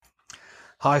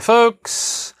Hi,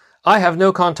 folks. I have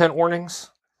no content warnings.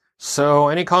 So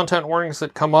any content warnings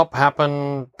that come up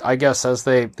happen, I guess, as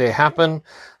they happen.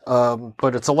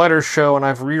 But it's a letters show, and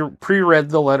I've pre-read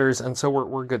the letters, and so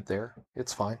we're good there.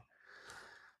 It's fine.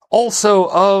 Also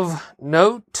of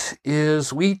note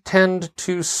is we tend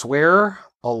to swear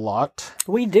a lot.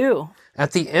 We do.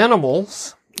 At the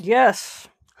animals. Yes.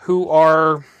 Who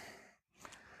are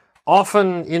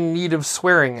often in need of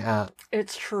swearing at.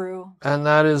 It's true. And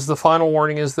that is the final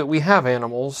warning is that we have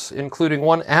animals, including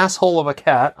one asshole of a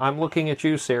cat. I'm looking at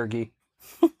you, Sergey.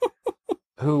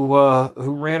 who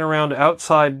ran around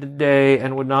outside today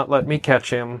and would not let me catch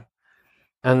him.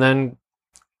 And then,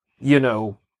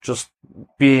 just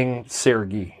being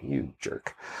Sergey, you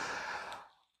jerk.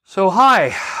 So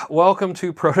hi, welcome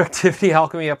to Productivity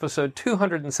Alchemy episode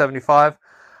 275.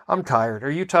 I'm tired.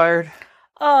 Are you tired?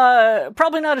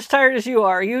 Probably not as tired as you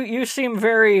are. You seem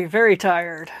very, very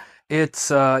tired. It's,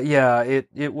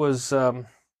 it was, so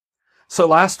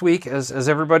last week, as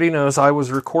everybody knows, I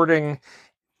was recording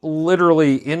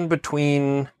literally in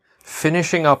between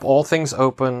finishing up All Things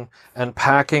Open and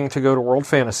packing to go to World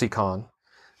Fantasy Con.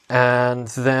 And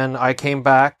then I came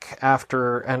back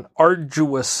after an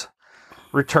arduous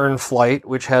return flight,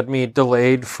 which had me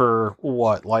delayed for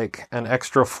an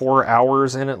extra 4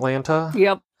 hours in Atlanta?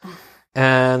 Yep.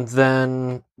 And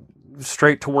then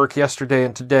straight to work yesterday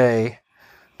and today,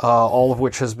 all of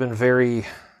which has been very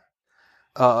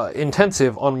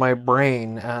intensive on my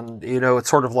brain. And, it's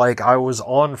sort of like I was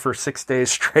on for 6 days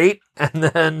straight, and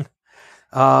then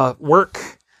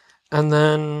work, and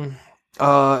then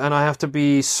and I have to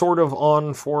be sort of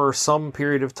on for some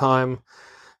period of time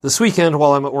this weekend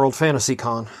while I'm at World Fantasy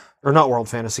Con. Or not World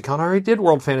Fantasy Con, I already did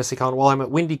World Fantasy Con while I'm at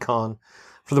WindyCon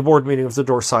for the board meeting of the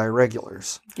Dorsai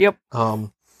regulars. Yep.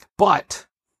 But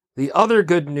the other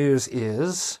good news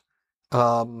is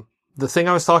the thing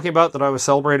I was talking about that I was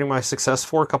celebrating my success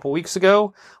for a couple weeks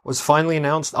ago was finally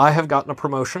announced. I have gotten a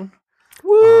promotion.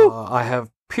 Woo! I have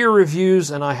peer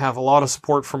reviews, and I have a lot of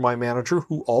support from my manager,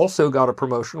 who also got a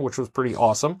promotion, which was pretty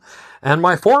awesome, and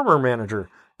my former manager,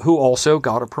 who also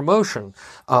got a promotion.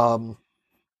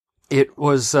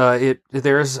 There's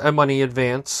a money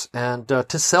advance, and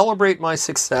to celebrate my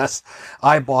success,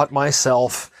 I bought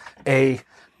myself a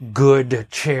good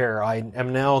chair. I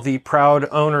am now the proud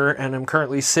owner, and am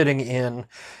currently sitting in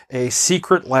a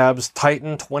Secret Labs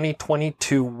Titan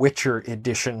 2022 Witcher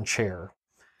Edition chair.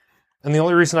 And the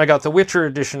only reason I got the Witcher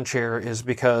Edition chair is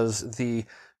because the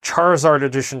Charizard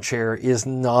Edition chair is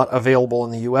not available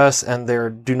in the U.S., and there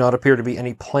do not appear to be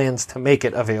any plans to make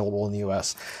it available in the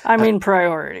U.S.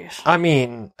 Priorities.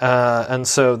 And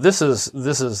so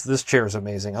this chair is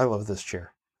amazing. I love this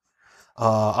chair.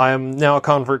 I am now a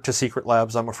convert to Secret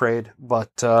Labs, I'm afraid,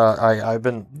 but I've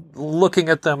been looking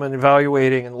at them and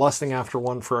evaluating and lusting after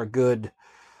one for a good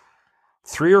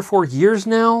 3 or 4 years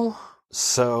now.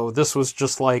 So this was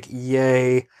just like,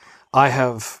 yay, I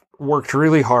have worked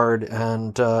really hard,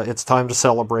 and it's time to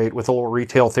celebrate with a little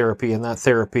retail therapy, and that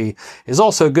therapy is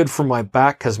also good for my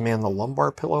back, because, man, the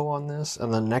lumbar pillow on this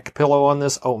and the neck pillow on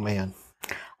this, oh, man.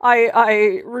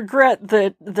 I regret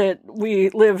that we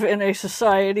live in a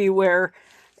society where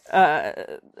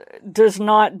does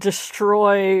not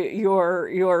destroy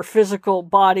your physical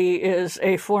body is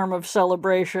a form of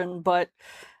celebration, but,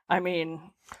 but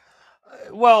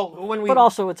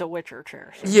also it's a Witcher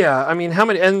chair. So. Yeah, how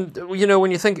many, and,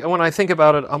 when I think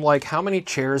about it, I'm like, how many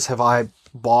chairs have I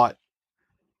bought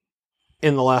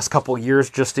in the last couple of years,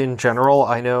 just in general?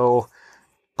 I know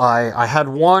I had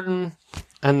one,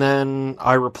 and then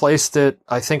I replaced it,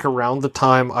 I think around the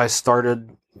time I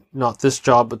started, not this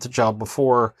job, but the job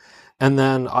before, and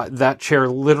then that chair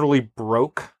literally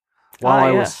broke while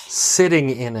I was sitting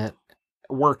in it,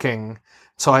 working.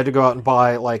 So I had to go out and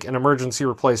buy an emergency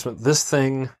replacement. This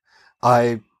thing,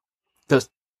 it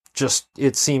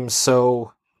seems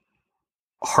so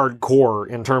hardcore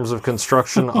in terms of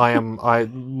construction.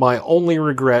 My only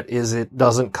regret is it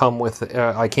doesn't come with,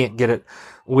 I can't get it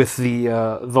with the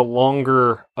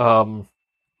longer,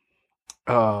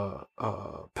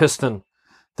 piston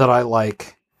that I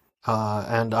like.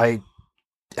 And I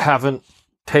haven't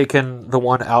taken the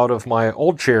one out of my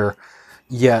old chair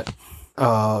yet.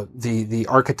 The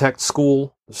architect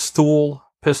stool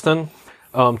piston,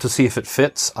 to see if it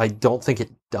fits. I don't think it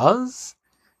does,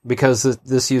 because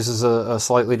this uses a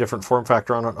slightly different form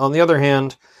factor on it. On the other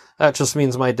hand, that just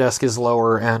means my desk is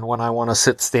lower, and when I want to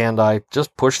stand, I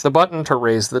just push the button to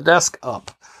raise the desk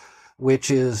up, which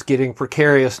is getting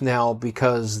precarious now,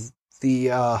 because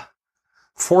the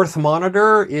fourth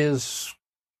monitor is,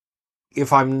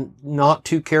 if I'm not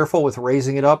too careful with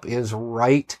raising it up, is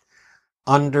right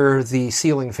under the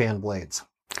ceiling fan blades.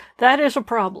 That is a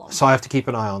problem. So I have to keep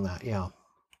an eye on that. Yeah.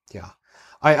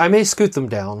 I may scoot them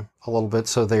down a little bit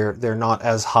so they're not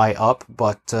as high up,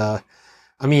 but I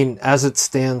mean, as it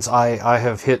stands, I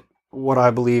have hit what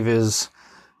I believe is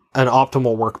an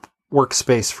optimal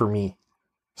workspace for me.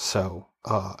 So,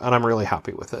 and I'm really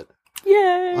happy with it.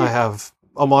 Yay! I have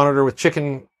a monitor with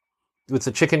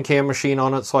the chicken cam machine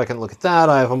on it, so I can look at that.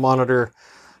 I have a monitor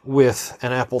with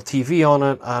an Apple TV on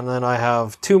it, and then I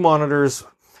have 2 monitors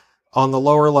on the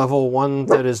lower level, one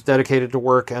that is dedicated to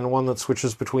work and one that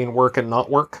switches between work and not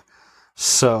work.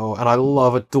 So, and I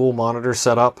love a dual monitor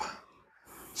setup.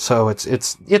 So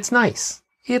it's nice.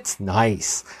 It's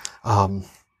nice.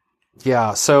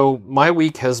 Yeah, so my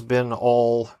week has been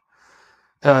all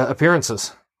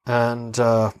appearances, and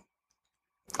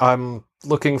I'm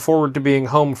looking forward to being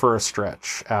home for a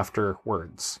stretch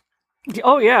afterwards.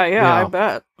 Oh yeah, I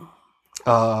bet.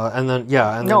 And then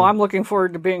I'm looking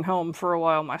forward to being home for a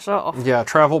while myself. Yeah,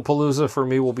 Travel-palooza for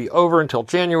me will be over until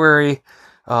January.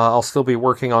 I'll still be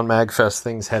working on MagFest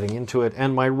things heading into it,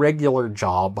 and my regular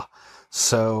job.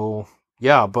 So,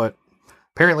 yeah, but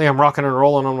apparently I'm rocking and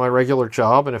rolling on my regular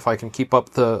job, and if I can keep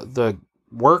up the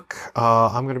work,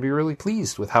 I'm going to be really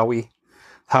pleased with how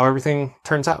everything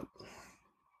turns out.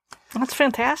 That's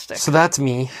fantastic. So that's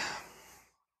me.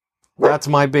 That's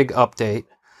my big update.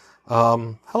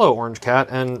 Hello, Orange Cat,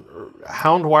 and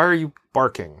Hound, why are you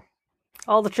barking?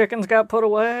 All the chickens got put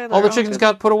away? All the chickens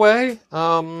got put away.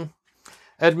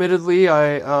 Admittedly,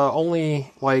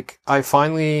 I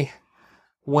finally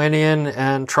went in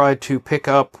and tried to pick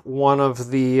up one of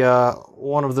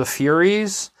the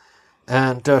Furies,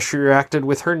 and she reacted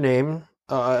with her name.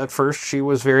 At first, she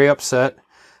was very upset,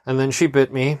 and then she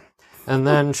bit me. And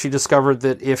then she discovered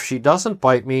that if she doesn't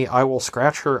bite me, I will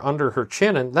scratch her under her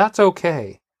chin, and that's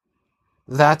okay.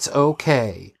 That's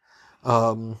okay.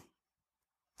 And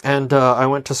I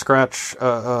went to scratch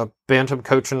Bantam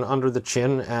Cochin under the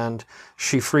chin, and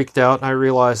she freaked out, and I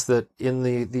realized that in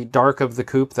the dark of the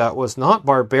coop, that was not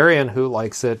Barbarian who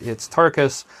likes it, it's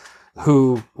Tarkus,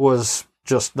 who was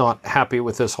just not happy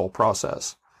with this whole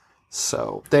process.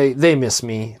 So they miss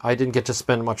me. I didn't get to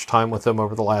spend much time with them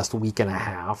over the last week and a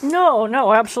half.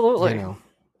 No, absolutely. You know.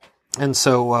 And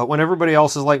so when everybody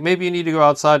else is like, maybe you need to go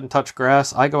outside and touch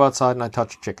grass, I go outside and I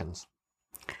touch chickens.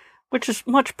 Which is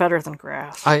much better than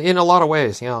grass. In a lot of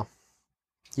ways, yeah.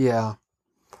 Yeah.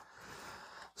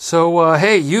 So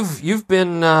hey, you've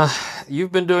been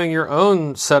doing your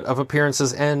own set of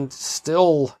appearances, and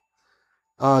still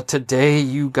today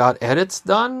you got edits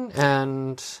done,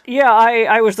 and yeah,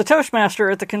 I was the Toastmaster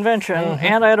at the convention,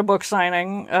 and I had a book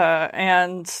signing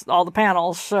and all the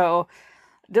panels, so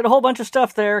did a whole bunch of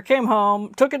stuff there, came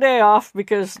home, took a day off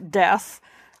because death.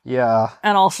 Yeah.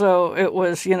 And also it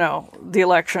was, the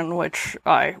election, which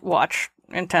I watch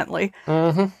intently.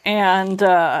 Mm-hmm. And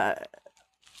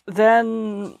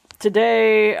then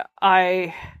today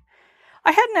I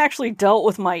hadn't actually dealt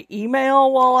with my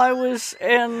email while I was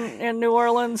in New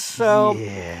Orleans, so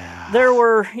there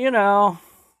were,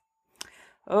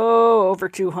 over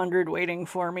 200 waiting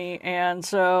for me, and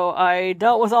so I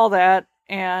dealt with all that.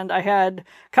 And I had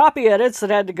copy edits that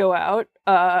had to go out,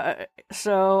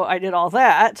 so I did all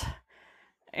that.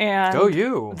 And go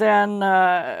you! Then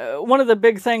one of the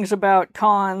big things about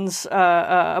cons,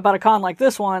 about a con like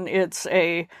this one, it's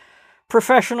a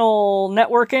professional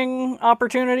networking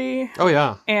opportunity. Oh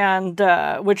yeah, and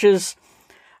which is,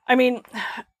 I mean,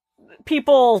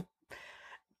 people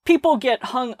get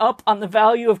hung up on the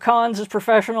value of cons as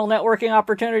professional networking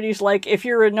opportunities. Like if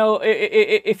you're an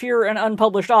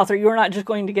unpublished author, you're not just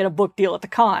going to get a book deal at the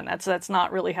con. That's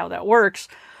not really how that works.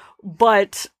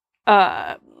 But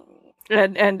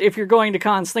and if you're going to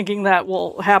cons thinking that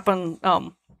will happen,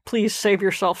 please save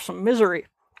yourself some misery.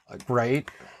 Right.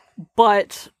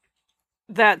 But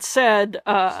that said,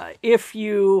 if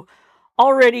you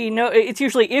already know, it's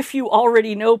usually if you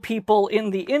already know people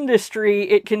in the industry,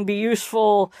 it can be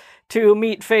useful to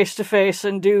meet face to face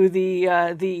and do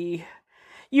the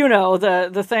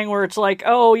thing where it's like,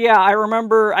 oh yeah, I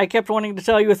remember I kept wanting to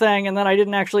tell you a thing and then I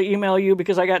didn't actually email you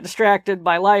because I got distracted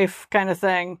by life kind of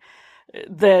thing.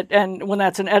 And when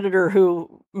that's an editor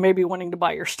who may be wanting to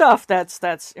buy your stuff,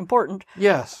 that's important.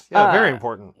 Yes, yeah, very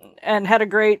important. And had a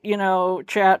great,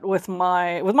 chat with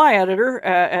my editor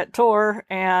at Tor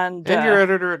and your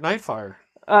editor at Nightfire.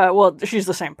 Well, she's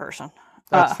the same person.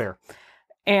 That's fair.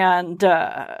 And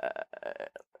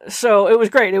so it was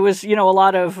great. It was, a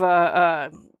lot of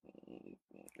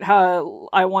how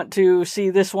I want to see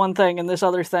this one thing and this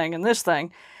other thing and this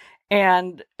thing.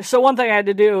 And so one thing I had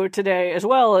to do today as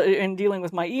well in dealing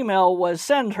with my email was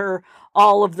send her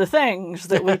all of the things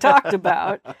that we talked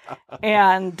about.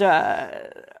 And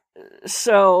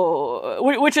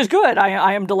which is good.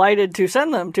 I am delighted to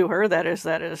send them to her. That is,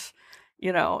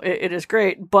 it is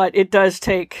great, but it does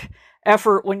take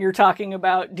effort when you're talking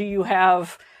about, do you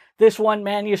have this one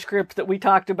manuscript that we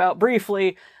talked about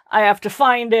briefly? I have to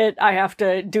find it. I have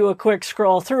to do a quick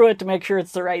scroll through it to make sure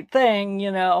it's the right thing.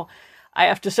 I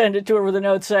have to send it to her with a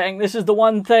note saying, this is the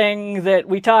one thing that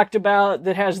we talked about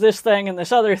that has this thing and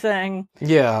this other thing.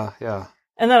 Yeah, yeah.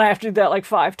 And then I have to do that like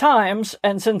 5 times.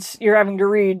 And since you're having to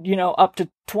read, up to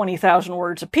 20,000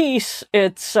 words a piece,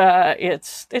 it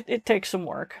takes some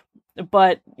work.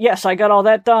 But yes, I got all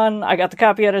that done. I got the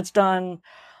copy edits done.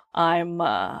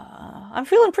 I'm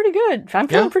feeling pretty good. I'm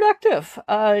feeling productive.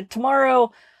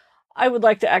 Tomorrow, I would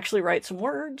like to actually write some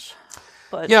words.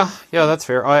 But yeah, that's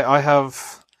fair. I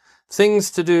have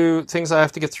things to do, things I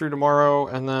have to get through tomorrow,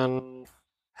 and then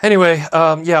anyway,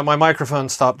 my microphone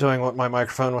stopped doing what my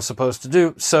microphone was supposed to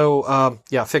do. So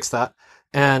fix that.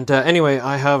 And anyway,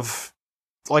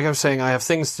 like I was saying, I have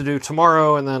things to do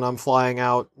tomorrow, and then I'm flying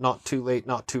out not too late,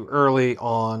 not too early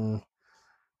on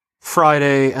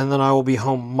Friday, and then I will be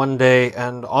home Monday.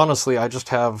 And honestly, I just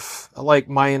have like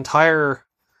my entire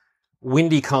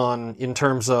WindyCon in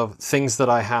terms of things that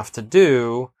I have to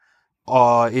do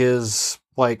is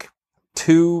like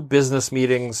 2 business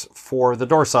meetings for the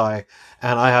Dorsai,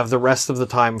 and I have the rest of the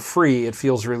time free. It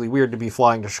feels really weird to be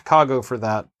flying to Chicago for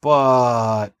that,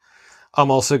 but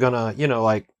I'm also gonna,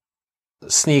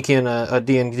 sneak in a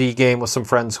D&D game with some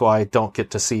friends who I don't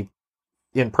get to see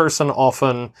in person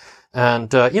often,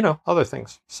 and, other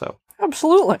things. So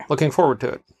absolutely. Looking forward to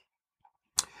it.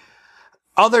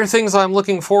 Other things I'm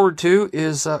looking forward to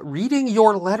is reading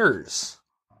your letters.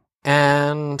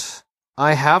 And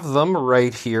I have them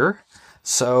right here.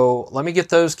 So let me get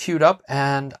those queued up,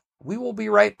 and we will be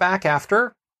right back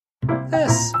after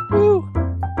this. Woo!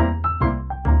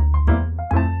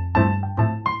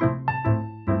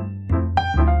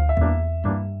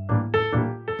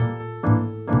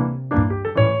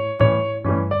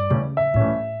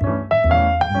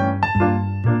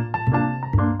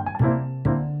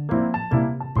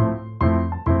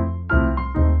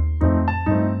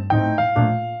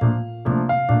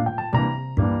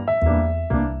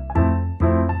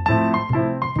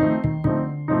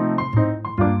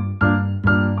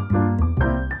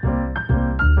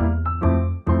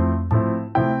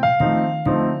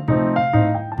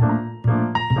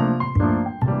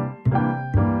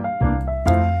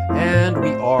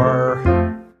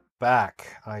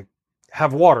 Back. I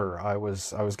have water. I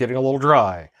was getting a little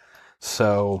dry.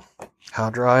 So,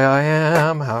 how dry I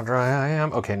am.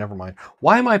 Okay, never mind.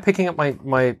 Why am I picking up my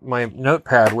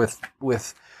notepad with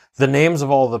the names of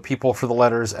all the people for the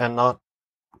letters and not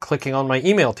clicking on my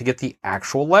email to get the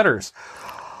actual letters?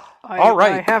 All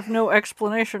right. I have no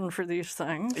explanation for these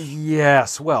things.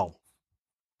 Yes, well.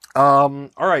 All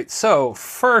right, so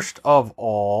first of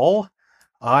all,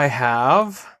 I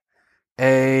have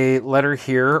a letter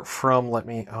here from,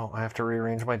 I have to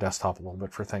rearrange my desktop a little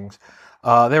bit for things.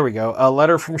 There we go. A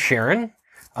letter from Sharon.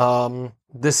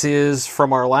 This is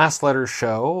from our last letter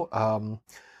show.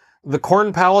 The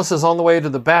Corn Palace is on the way to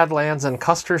the Badlands and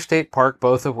Custer State Park,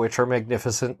 both of which are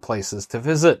magnificent places to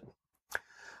visit.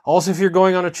 Also, if you're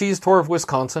going on a cheese tour of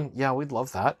Wisconsin, yeah, we'd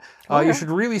love that. You should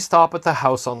really stop at the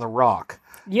House on the Rock.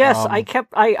 Yes,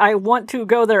 I want to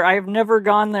go there. I've never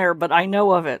gone there, but I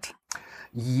know of it.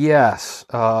 Yes.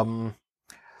 I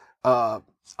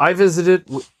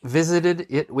visited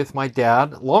it with my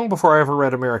dad long before I ever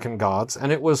read American Gods,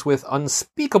 and it was with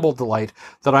unspeakable delight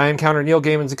that I encountered Neil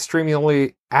Gaiman's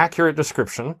extremely accurate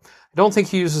description. I don't think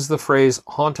he uses the phrase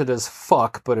haunted as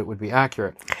fuck, but it would be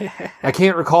accurate. I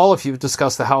can't recall if you've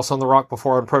discussed the House on the Rock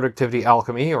before on Productivity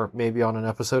Alchemy, or maybe on an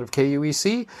episode of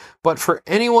KUEC, but for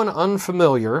anyone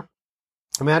unfamiliar,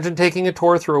 imagine taking a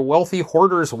tour through a wealthy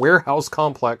hoarder's warehouse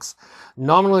complex,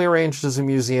 nominally arranged as a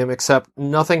museum, except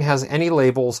nothing has any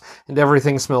labels and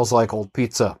everything smells like old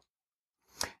pizza.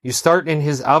 You start in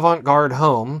his avant-garde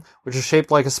home, which is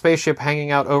shaped like a spaceship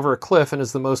hanging out over a cliff and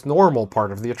is the most normal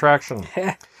part of the attraction.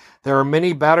 There are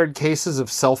many battered cases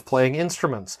of self-playing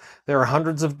instruments. There are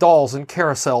hundreds of dolls and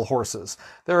carousel horses.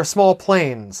 There are small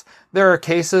planes. There are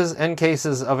cases and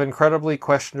cases of incredibly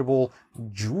questionable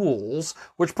jewels,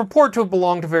 which purport to have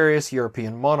belonged to various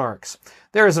European monarchs.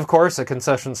 There is, of course, a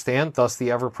concession stand, thus the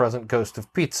ever-present ghost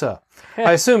of pizza.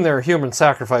 I assume there are human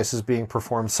sacrifices being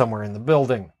performed somewhere in the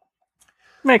building.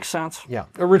 Makes sense. Yeah.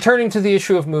 Returning to the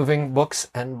issue of moving books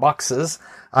and boxes,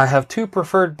 I have 2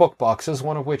 preferred book boxes,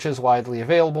 one of which is widely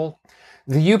available.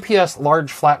 The UPS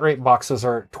large flat rate boxes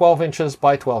are 12 inches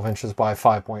by 12 inches by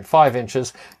 5.5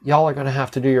 inches. Y'all are going to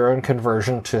have to do your own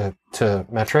conversion to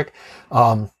metric.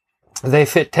 They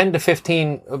fit 10 to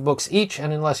 15 books each,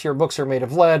 and unless your books are made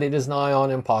of lead, it is nigh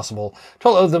on impossible to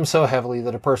load them so heavily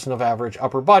that a person of average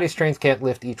upper body strength can't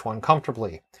lift each one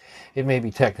comfortably. It may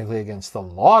be technically against the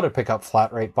law to pick up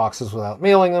flat-rate boxes without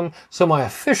mailing them, so my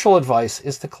official advice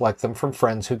is to collect them from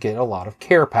friends who get a lot of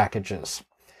care packages.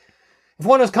 If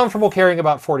one is comfortable carrying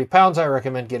about 40 pounds, I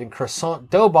recommend getting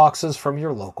croissant dough boxes from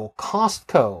your local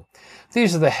Costco.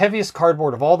 These are the heaviest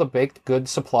cardboard of all the baked goods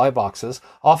supply boxes,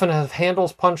 often have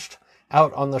handles punched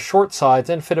out on the short sides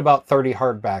and fit about 30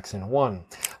 hardbacks in one.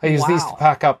 I use these to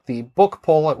pack up the book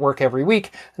pull at work every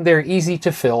week, and they're easy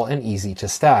to fill and easy to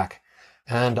stack.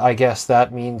 And I guess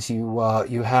that means you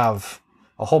have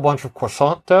a whole bunch of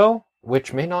croissant dough,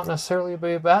 which may not necessarily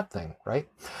be a bad thing, right?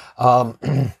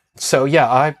 So yeah,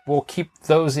 I will keep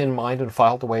those in mind and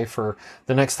filed away for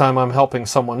the next time I'm helping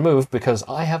someone move, because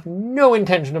I have no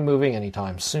intention of moving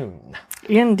anytime soon.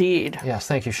 Indeed. Yes,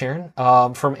 thank you, Sharon.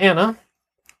 From Anna.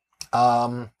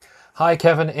 Hi,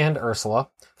 Kevin and Ursula.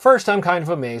 First, I'm kind of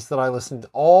amazed that I listened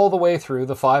all the way through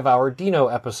the 5-hour Dino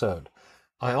episode.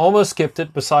 I almost skipped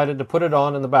it, decided to put it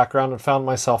on in the background, and found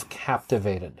myself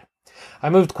captivated. I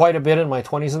moved quite a bit in my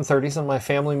 20s and 30s, and my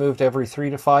family moved every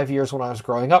 3 to 5 years when I was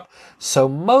growing up, so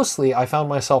mostly I found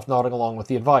myself nodding along with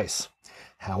the advice.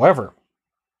 However,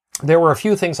 there were a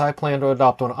few things I plan to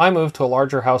adopt when I move to a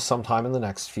larger house sometime in the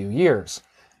next few years.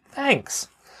 Thanks!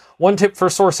 One tip for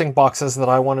sourcing boxes that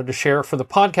I wanted to share for the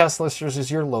podcast listeners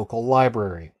is your local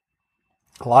library.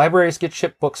 Libraries get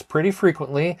shipped books pretty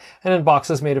frequently and in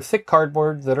boxes made of thick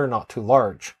cardboard that are not too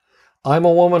large. I'm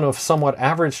a woman of somewhat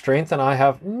average strength, and I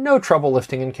have no trouble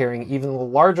lifting and carrying even the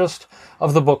largest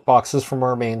of the book boxes from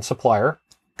our main supplier,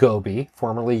 Goby,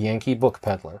 formerly Yankee Book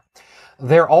Peddler.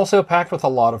 They're also packed with a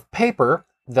lot of paper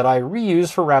that I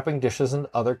reuse for wrapping dishes and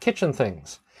other kitchen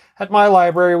things. At my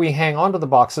library, we hang onto the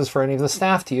boxes for any of the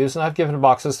staff to use, and I've given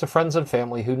boxes to friends and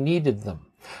family who needed them.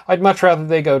 I'd much rather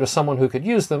they go to someone who could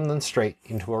use them than straight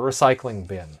into a recycling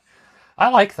bin. I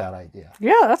like that idea.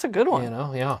 Yeah, that's a good one.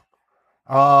 Yeah.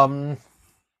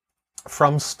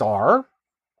 From Star.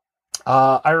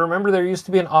 I remember there used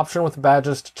to be an option with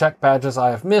badges to check badges I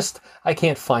have missed. I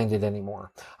can't find it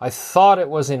anymore. I thought it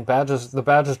was in badges. The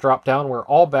badges drop down where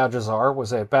all badges are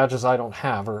was a badges I don't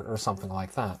have or something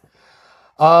like that.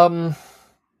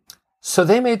 So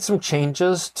they made some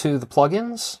changes to the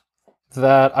plugins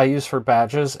that I use for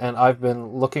badges, and I've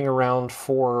been looking around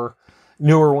for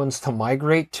newer ones to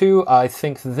migrate to. I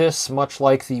think this, much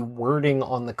like the wording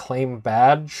on the claim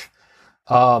badge,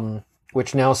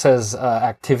 which now says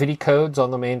activity codes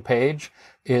on the main page,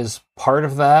 is part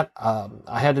of that.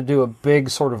 I had to do a big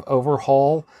sort of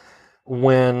overhaul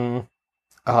when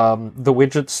the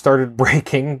widgets started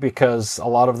breaking, because a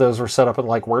lot of those were set up in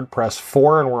like WordPress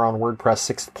 4 and we're on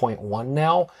WordPress 6.1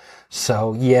 now.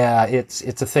 So yeah, it's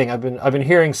a thing. I've been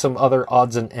hearing some other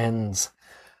odds and ends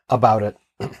about it.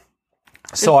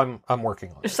 So I'm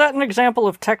working on it. Is that an example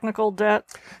of technical debt?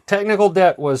 Technical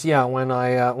debt was, yeah, when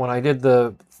I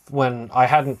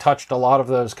hadn't touched a lot of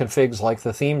those configs like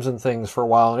the themes and things for a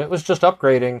while, and it was just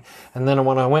upgrading, and then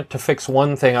when I went to fix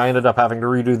one thing, I ended up having to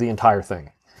redo the entire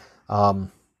thing.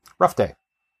 Rough day.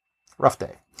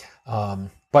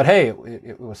 But hey,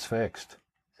 it was fixed.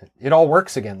 It all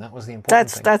works again. That was the important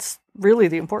thing. That's really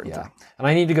the important thing. And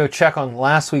I need to go check on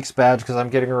last week's badge because I'm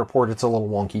getting a report it's a little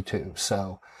wonky too.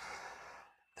 So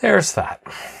there's that.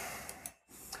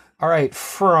 All right,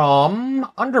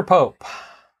 from Underpope.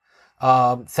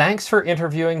 Thanks for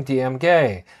interviewing DM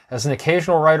Gay. As an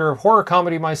occasional writer of horror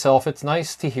comedy myself, it's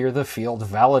nice to hear the field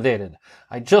validated.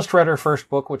 I just read her first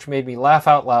book, which made me laugh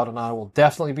out loud, and I will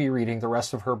definitely be reading the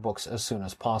rest of her books as soon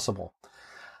as possible.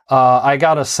 I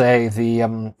gotta say,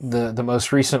 the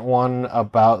most recent one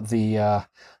about the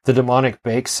demonic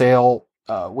bake sale,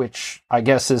 which I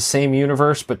guess is same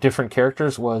universe but different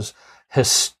characters, was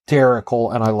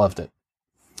hysterical, and I loved it.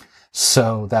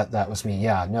 So that was me.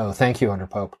 Yeah, no, thank you,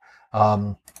 Underpope.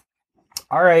 All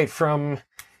right, from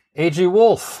A.G.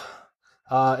 Wolf.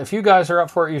 If you guys are up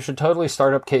for it, you should totally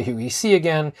start up KUEC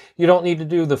again. You don't need to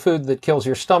do the food that kills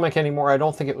your stomach anymore. I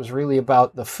don't think it was really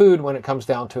about the food when it comes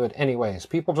down to it anyways.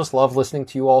 People just love listening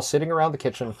to you all sitting around the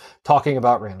kitchen talking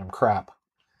about random crap.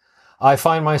 I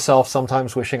find myself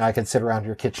sometimes wishing I could sit around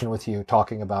your kitchen with you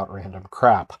talking about random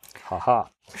crap. Haha.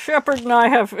 Shepard and I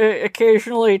have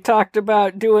occasionally talked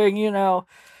about doing,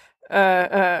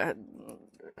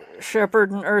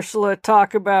 Shepard and Ursula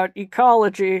talk about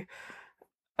ecology,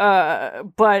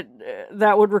 but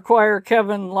that would require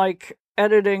Kevin,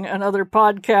 editing another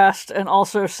podcast and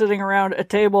also sitting around a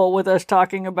table with us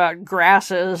talking about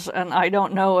grasses, and I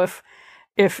don't know if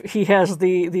if he has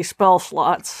the spell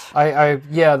slots.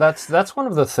 Yeah, that's one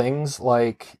of the things.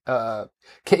 Like,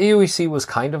 KUEC was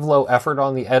kind of low effort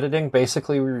on the editing.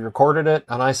 Basically, we recorded it,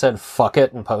 and I said "fuck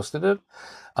it" and posted it.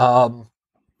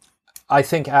 I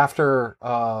think after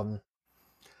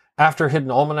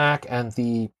Hidden Almanac and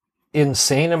the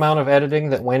insane amount of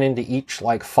editing that went into each,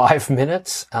 like 5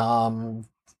 minutes, and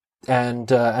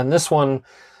this one,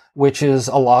 which is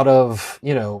a lot of,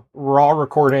 raw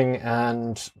recording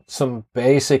and some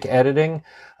basic editing.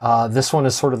 This one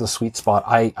is sort of the sweet spot.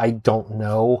 I don't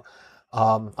know.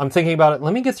 I'm thinking about it.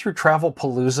 Let me get through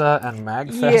Travelpalooza and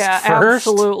MagFest first.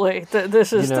 Absolutely.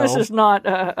 This is not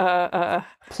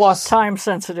plus time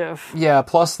sensitive. Yeah.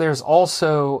 Plus, there's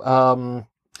also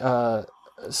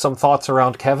some thoughts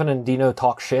around Kevin and Dino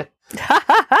talk shit.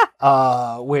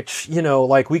 Which,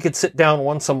 like we could sit down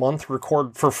once a month,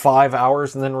 record for 5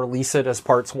 hours, and then release it as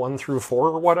parts 1 through 4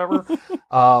 or whatever.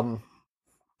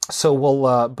 So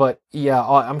we'll, but yeah,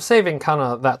 I'm saving kind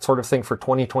of that sort of thing for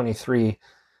 2023,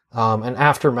 and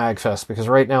after MagFest, because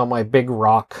right now my big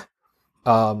rock,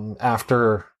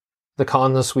 after the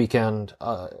con this weekend,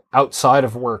 outside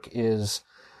of work is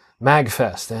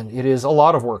MagFest, and it is a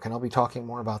lot of work, and I'll be talking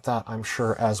more about that, I'm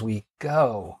sure, as we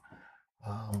go.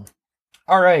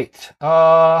 All right,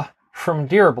 from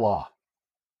Dearblaw.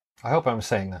 I hope I'm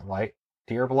saying that right.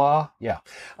 Dearblaw? Yeah.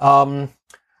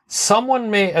 Someone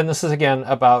may, and this is again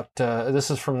about, this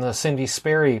is from the Cindy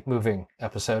Sperry moving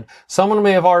episode. Someone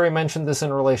may have already mentioned this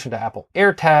in relation to Apple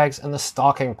AirTags and the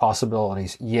stalking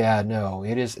possibilities. Yeah, no,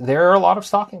 there are a lot of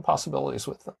stalking possibilities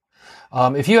with them.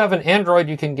 If you have an Android,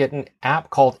 you can get an app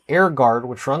called AirGuard,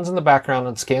 which runs in the background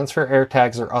and scans for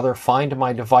AirTags or other Find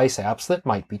My Device apps that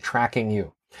might be tracking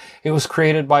you. It was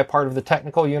created by part of the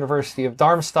Technical University of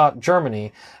Darmstadt,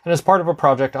 Germany, and is part of a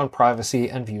project on privacy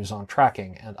and views on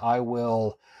tracking. And I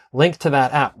will link to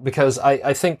that app because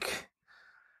I think,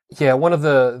 one of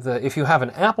the if you have an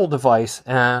Apple device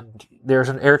and there's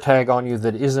an AirTag on you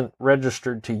that isn't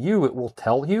registered to you, it will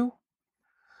tell you.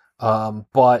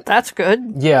 But that's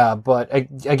good. Yeah, but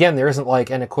again, there isn't like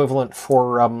an equivalent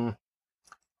for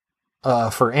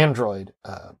Android.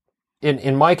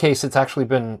 In my case, it's actually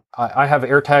been, I have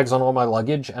AirTags on all my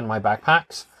luggage and my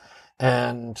backpacks.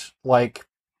 And like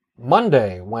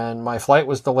Monday, when my flight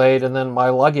was delayed and then my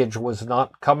luggage was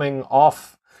not coming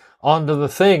off onto the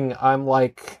thing, I'm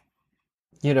like,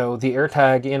 the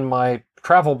AirTag in my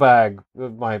travel bag,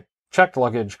 my checked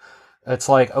luggage, it's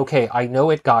like, okay, I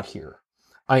know it got here.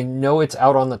 I know it's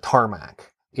out on the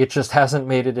tarmac. It just hasn't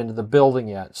made it into the building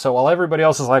yet. So while everybody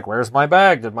else is like, where's my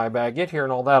bag? Did my bag get here?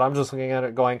 And all that, I'm just looking at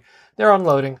it going, they're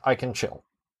unloading. I can chill.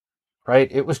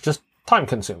 Right? It was just time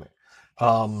consuming.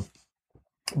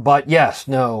 But yes,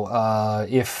 no,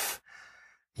 if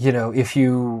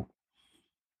you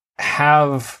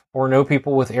have or know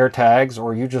people with AirTags,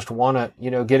 or you just want to,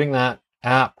 getting that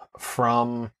app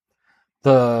from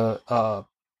the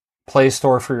Play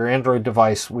Store for your Android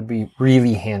device would be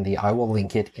really handy. I will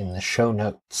link it in the show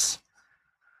notes.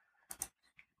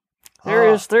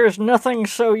 There's nothing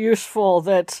so useful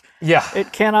that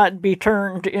it cannot be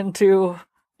turned into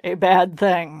a bad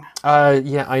thing.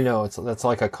 Yeah, I know. That's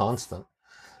like a constant.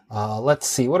 Let's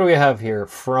see. What do we have here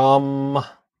from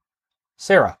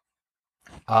Sarah?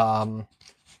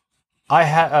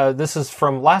 This is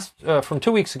from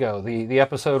 2 weeks ago, the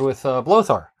episode with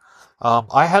Blothar.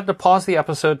 I had to pause the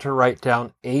episode to write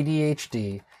down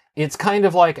ADHD. It's kind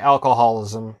of like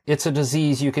alcoholism. It's a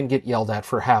disease you can get yelled at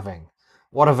for having.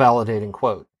 What a validating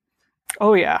quote.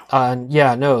 Oh yeah.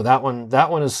 That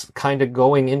one is kind of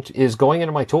going into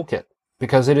my toolkit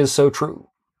because it is so true.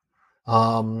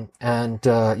 It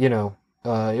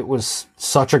was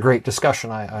such a great discussion.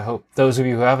 I hope those of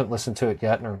you who haven't listened to it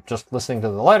yet and are just listening to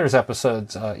the letters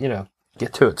episodes,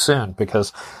 get to it soon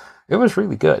because it was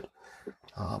really good.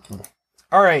 All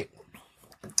right.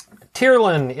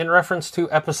 Tierlin, in reference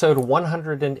to episode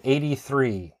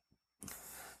 183.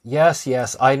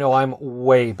 Yes, I know I'm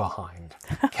way behind.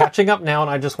 Catching up now, and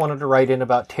I just wanted to write in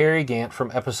about Terry Gant from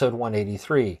episode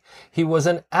 183. He was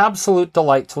an absolute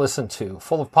delight to listen to,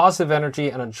 full of positive energy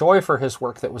and a joy for his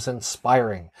work that was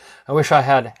inspiring. I wish I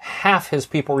had half his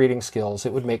people reading skills.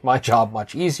 It would make my job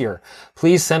much easier.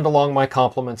 Please send along my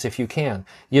compliments if you can.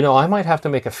 I might have to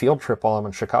make a field trip while I'm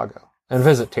in Chicago and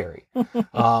visit Terry.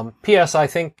 P.S. I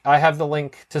think I have the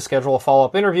link to schedule a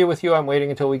follow-up interview with you. I'm waiting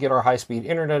until we get our high-speed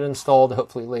internet installed,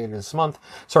 hopefully later this month,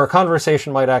 so our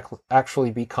conversation might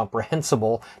actually be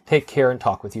comprehensible. Take care and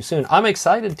talk with you soon. I'm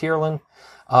excited, Tierlin.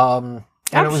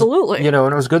 Absolutely. And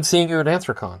it was good seeing you at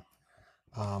Anthrocon.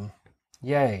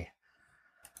 Yay.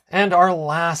 And our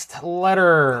last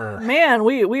letter. Man,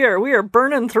 we are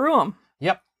burning through them.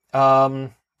 Yep.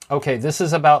 Okay, this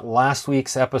is about last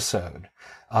week's episode,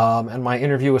 and my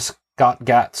interview with Scott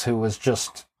Gatz, who was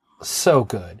just so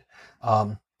good.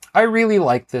 I really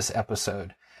liked this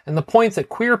episode, and the point that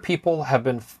queer people have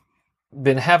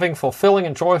been having fulfilling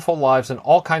and joyful lives in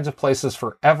all kinds of places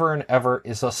forever and ever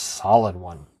is a solid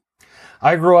one.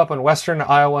 I grew up in western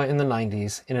Iowa in the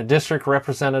 90s, in a district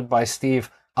represented by Steve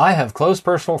I have close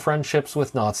personal friendships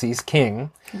with Nazis,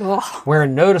 King, Ugh. where a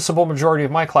noticeable majority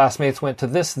of my classmates went to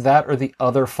this, that, or the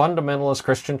other fundamentalist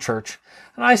Christian church,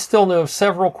 and I still know of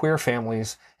several queer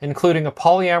families, including a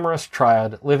polyamorous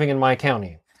triad living in my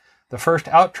county. The first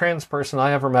out trans person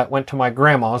I ever met went to my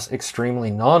grandma's extremely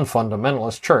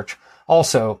non-fundamentalist church,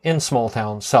 also in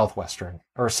small-town southern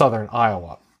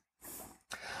Iowa.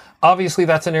 Obviously,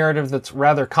 that's a narrative that's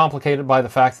rather complicated by the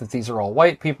fact that these are all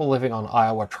white people living on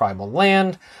Iowa tribal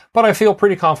land, but I feel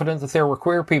pretty confident that there were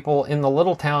queer people in the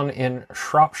little town in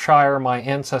Shropshire my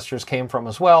ancestors came from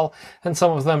as well, and some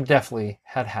of them definitely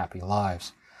had happy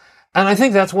lives. And I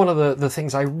think that's one of the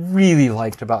things I really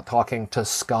liked about talking to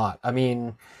Scott. I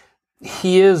mean,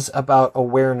 he is about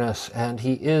awareness, and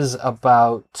he is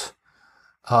about,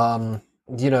 rights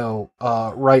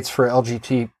for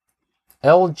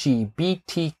LGBTQIA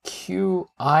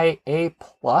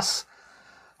plus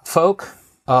folk,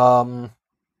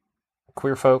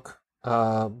 queer folk,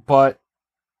 but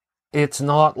it's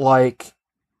not like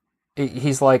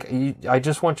he's like, we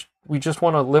just want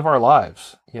to live our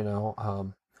lives,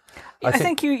 I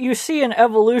think you see an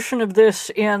evolution of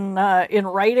this in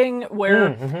writing,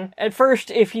 where at first,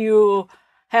 if you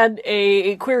had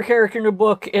a queer character in a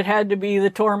book, it had to be the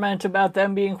torment about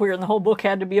them being queer, and the whole book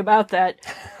had to be about that.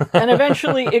 And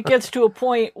eventually it gets to a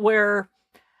point where,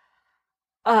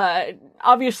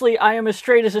 obviously I am as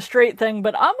straight as a straight thing,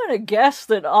 but I'm going to guess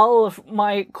that a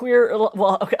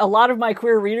lot of my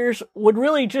queer readers would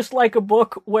really just like a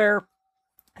book where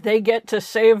they get to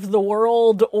save the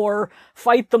world or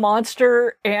fight the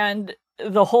monster, and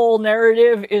the whole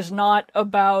narrative is not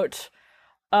about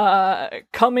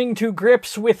coming to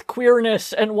grips with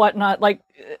queerness and whatnot. Like,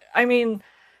 I mean,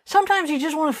 sometimes you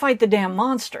just want to fight the damn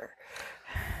monster.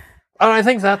 And I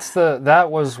think that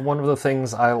was one of the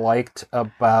things I liked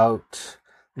about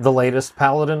the latest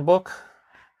Paladin book,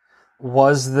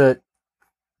 was that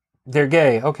they're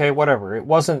gay. Okay, whatever. It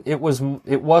wasn't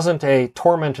a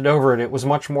tormented over it. It was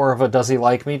much more of a does he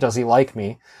like me? Does he like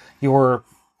me? Your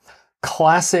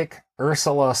classic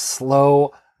Ursula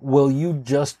slow, will you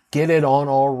just get it on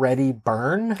already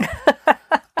burn?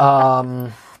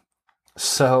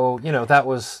 So, that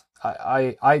was,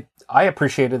 I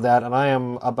appreciated that, and I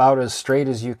am about as straight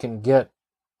as you can get.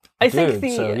 I think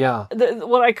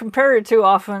what I compare it to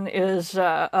often is, you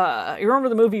remember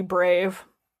the movie Brave?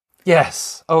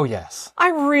 Yes. Oh, yes. I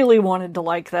really wanted to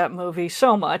like that movie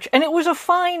so much, and it was a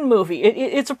fine movie.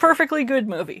 It's a perfectly good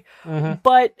movie,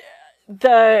 but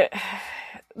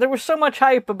there was so much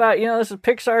hype about, this is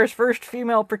Pixar's first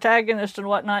female protagonist and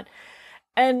whatnot.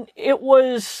 And it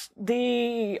was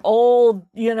the old,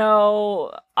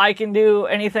 I can do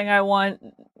anything I want.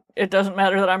 It doesn't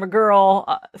matter that I'm a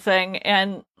girl thing.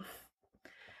 And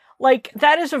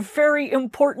that is a very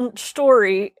important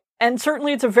story. And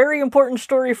certainly it's a very important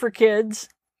story for kids.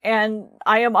 And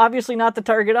I am obviously not the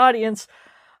target audience,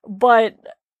 but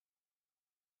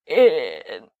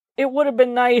it would have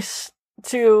been nice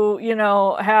to,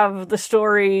 have the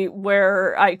story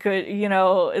where I could,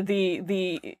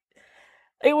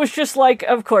 it was just like,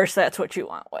 of course, that's what you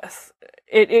want with.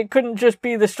 It couldn't just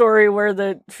be the story where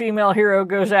the female hero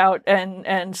goes out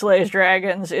and slays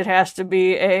dragons. It has to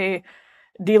be a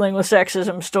dealing with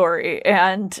sexism story.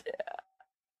 And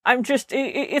I'm just,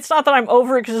 it's not that I'm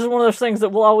over it, because it's one of those things that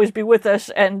will always be with us,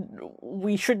 and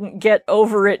we shouldn't get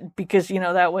over it because,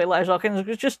 that way lies all kinds of,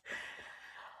 it's just,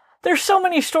 there's so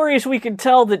many stories we could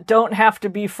tell that don't have to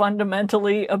be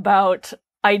fundamentally about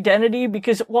identity,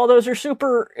 because while those are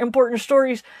super important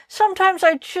stories, sometimes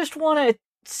I just want to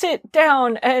sit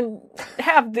down and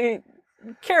have the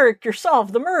character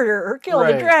solve the murder or kill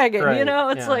the dragon,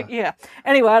 It's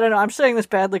Anyway, I don't know. I'm saying this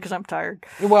badly because I'm tired.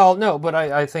 Well, no, but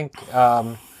I think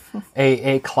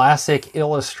a classic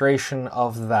illustration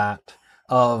of that,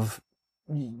 of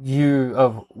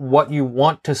what you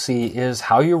want to see, is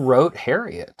how you wrote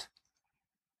Harriet.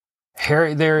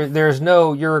 There's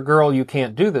no, you're a girl, you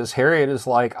can't do this. Harriet is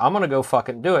like, I'm going to go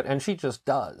fucking do it. And she just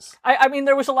does. I mean,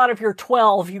 there was a lot of you're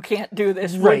 12, you can't do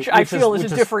this, which I feel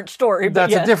is a different story.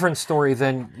 But that's a different story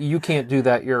than you can't do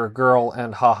that, you're a girl,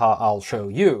 and haha, I'll show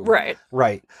you. Right.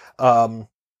 Right.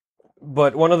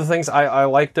 But one of the things I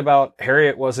liked about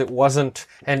Harriet was it wasn't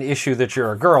an issue that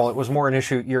you're a girl. It was more an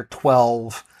issue, you're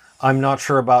 12. I'm not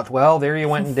sure about, well, there you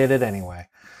went and did it anyway.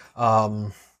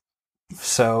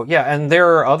 So yeah, and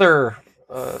there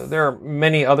are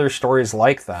many other stories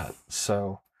like that.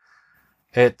 So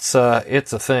it's a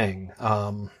thing.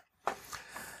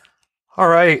 All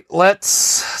right, let's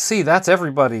see. That's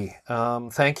everybody.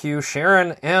 Thank you,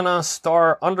 Sharon, Anna,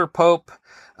 Star, Underpope,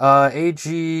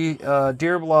 AG,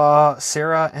 Dearblaw,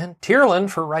 Sarah, and Tierlin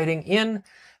for writing in.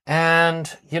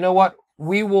 And you know what?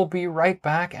 We will be right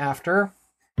back after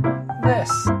this.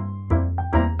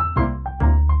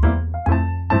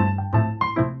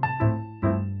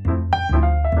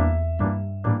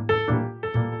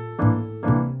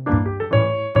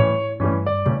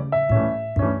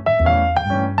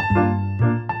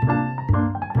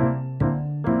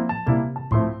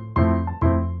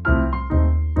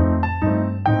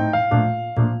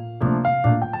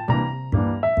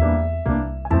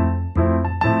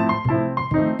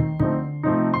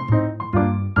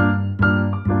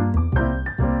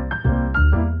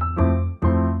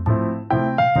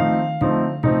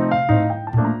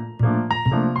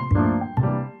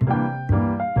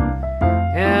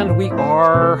 And we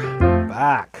are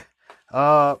back.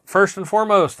 First and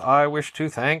foremost, I wish to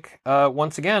thank,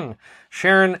 once again,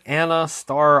 Sharon, Anna,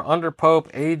 Star, Underpope,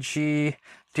 AG,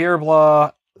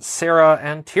 Dearblaw, Sarah,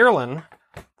 and Tierlin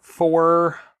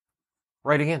for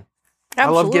writing in.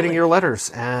 Absolutely. I love getting your letters,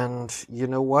 and you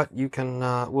know what? You can,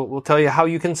 we'll tell you how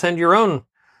you can send your own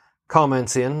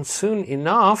comments in soon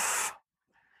enough.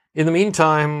 In the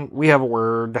meantime, we have a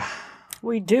word.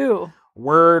 We do.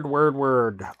 Word.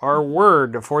 Our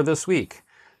word for this week.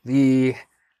 The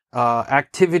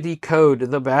activity code,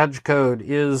 the badge code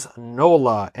is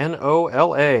NOLA.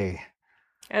 N-O-L-A.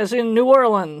 As in New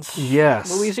Orleans.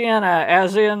 Yes. Louisiana.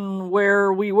 As in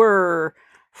where we were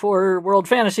for World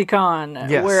Fantasy Con.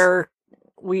 Yes. Where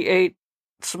we ate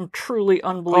some truly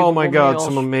unbelievable Oh my God, meals.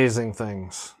 some amazing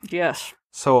things. Yes.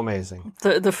 So amazing.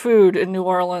 The food in New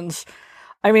Orleans.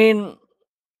 I mean,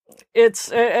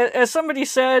 it's, as somebody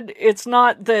said, it's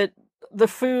not that the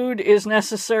food is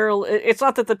necessarily, it's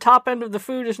not that the top end of the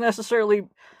food is necessarily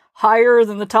higher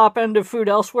than the top end of food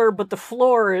elsewhere, but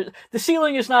the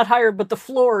ceiling is not higher, but the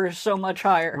floor is so much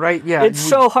higher. Right, yeah. It's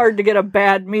so hard to get a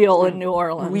bad meal in New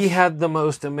Orleans. We had the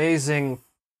most amazing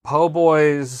po'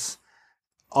 boys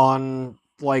on,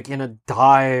 like, in a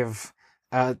dive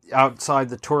outside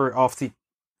the tour, off the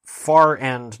far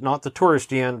end, not the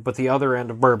touristy end, but the other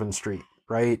end of Bourbon Street,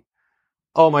 right?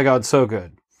 Oh my God, so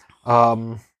good.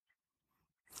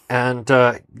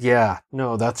 Yeah,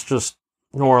 no, that's just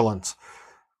New Orleans.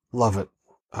 Love it.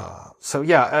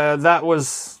 That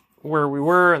was where we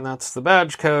were, and that's the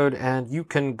badge code, and you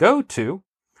can go to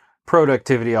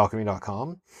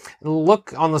productivityalchemy.com and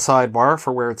look on the sidebar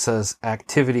for where it says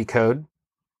activity code,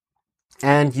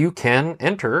 and you can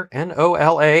enter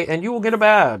NOLA, and you will get a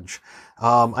badge.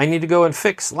 I need to go and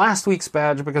fix last week's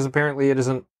badge because apparently it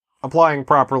isn't applying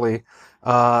properly,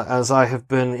 as I have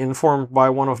been informed by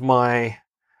one of my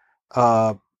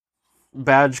one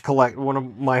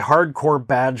of my hardcore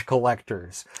badge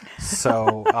collectors.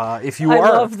 So if you I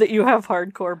love that you have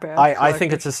hardcore badge I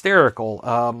think it's hysterical.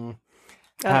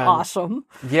 And awesome.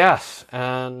 Yes,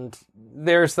 and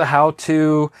there's the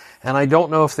how-to, and I don't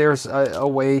know if there's a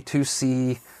way to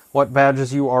see what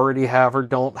badges you already have or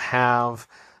don't have,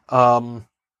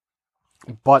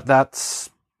 but that's,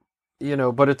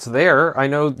 but it's there. I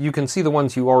know you can see the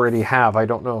ones you already have. I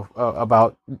don't know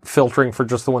about filtering for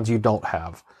just the ones you don't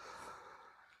have.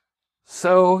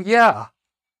 So, yeah.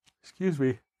 Excuse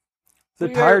me. The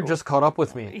tire just caught up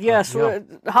with me. Yes,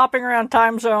 hopping around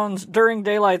time zones during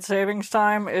daylight savings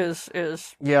time is...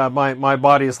 Yeah, my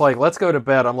body's like, let's go to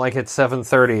bed. I'm like, it's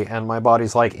 7:30, and my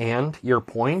body's like, and? Your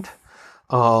point?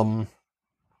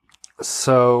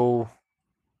 So...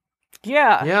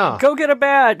 Yeah. Go get a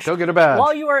badge. Go get a badge.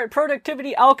 While you are at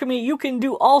Productivity Alchemy, you can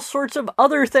do all sorts of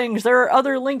other things. There are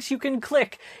other links you can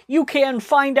click. You can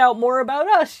find out more about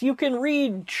us. You can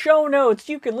read show notes.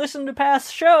 You can listen to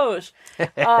past shows.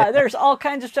 There's all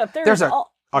kinds of stuff. There's a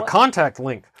contact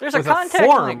link. There's a contact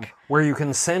form link where you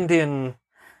can send in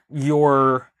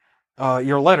your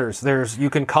letters. You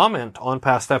can comment on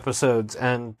past episodes,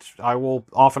 and I will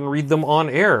often read them on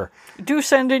air. Do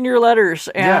send in your letters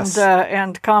and Yes.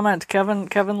 And comment.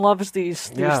 Kevin loves these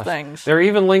things. There are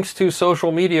even links to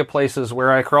social media places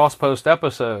where I cross-post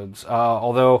episodes,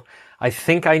 although I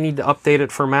think I need to update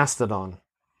it for Mastodon,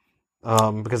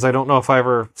 because I don't know if I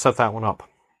ever set that one up.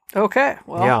 Okay,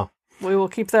 well, we will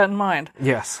keep that in mind.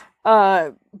 Yes.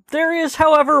 There is,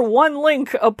 however, one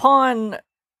link upon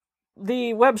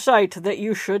the website that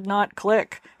you should not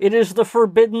click. It is the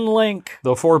forbidden link.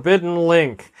 The forbidden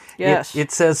link. Yes.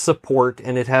 It says support,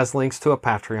 and it has links to a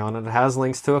Patreon, and it has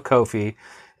links to a Ko-fi,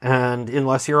 and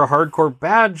unless you're a hardcore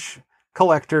badge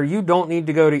collector, you don't need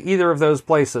to go to either of those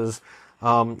places.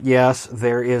 Yes,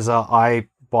 there is I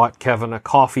bought Kevin a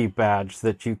coffee badge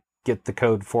that you get the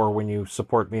code for when you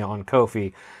support me on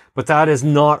Ko-fi. But that is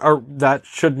that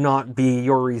should not be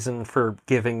your reason for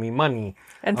giving me money.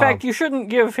 In fact, you shouldn't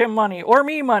give him money or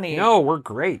me money. No, we're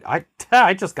great.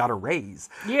 I just got a raise.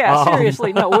 Yeah,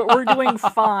 seriously. No, we're doing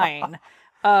fine.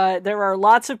 There are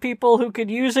lots of people who could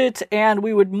use it, and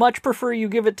we would much prefer you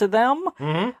give it to them.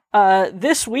 Mm-hmm.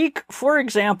 This week, for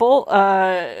example,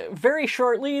 very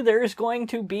shortly, there's going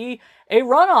to be a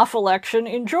runoff election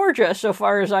in Georgia, so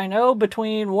far as I know,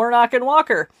 between Warnock and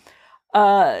Walker.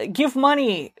 Give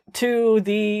money to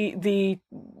the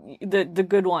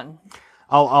good one.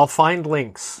 I'll find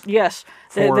links. Yes.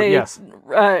 Yes.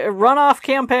 Runoff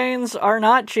campaigns are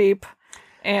not cheap,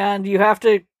 and you have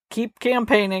to keep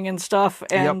campaigning and stuff,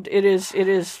 and it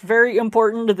is very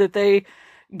important that they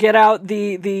get out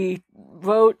the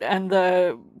vote and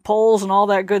the polls and all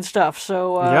that good stuff.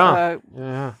 So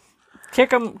kick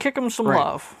them some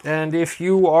love. And if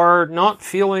you are not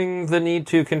feeling the need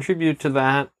to contribute to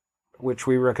that, which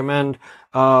we recommend,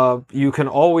 you can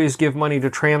always give money to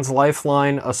Trans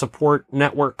Lifeline, a support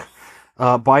network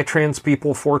by trans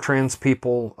people for trans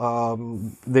people.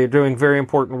 They're doing very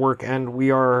important work, and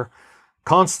we are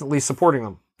constantly supporting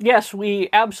them. Yes, we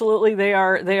absolutely. They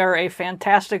are a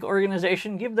fantastic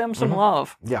organization. Give them some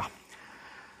love. Yeah.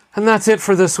 And that's it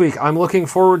for this week. I'm looking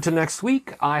forward to next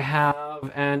week. I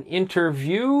have an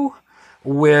interview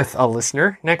with a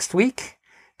listener next week.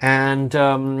 And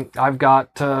I've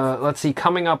got,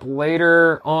 coming up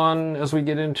later on as we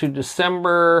get into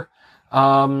December,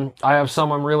 I have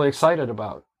some I'm really excited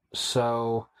about.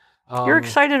 So you're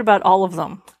excited about all of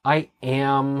them. I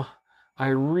am. I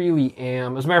really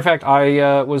am. As a matter of fact,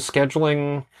 I was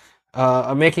scheduling,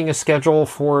 making a schedule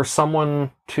for someone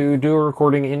to do a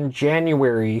recording in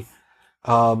January,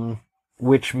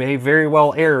 which may very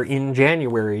well air in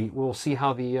January. We'll see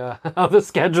how the how the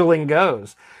scheduling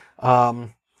goes.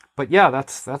 But yeah,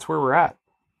 that's where we're at.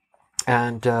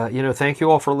 And thank you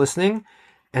all for listening.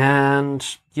 And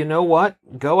you know what?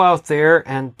 Go out there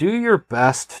and do your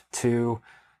best to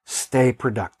stay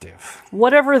productive,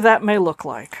 whatever that may look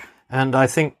like. And I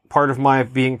think part of my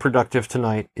being productive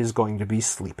tonight is going to be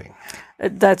sleeping.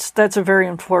 That's a very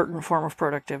important form of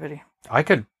productivity. I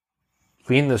could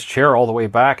lean this chair all the way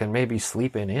back and maybe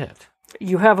sleep in it.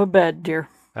 You have a bed, dear.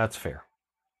 That's fair.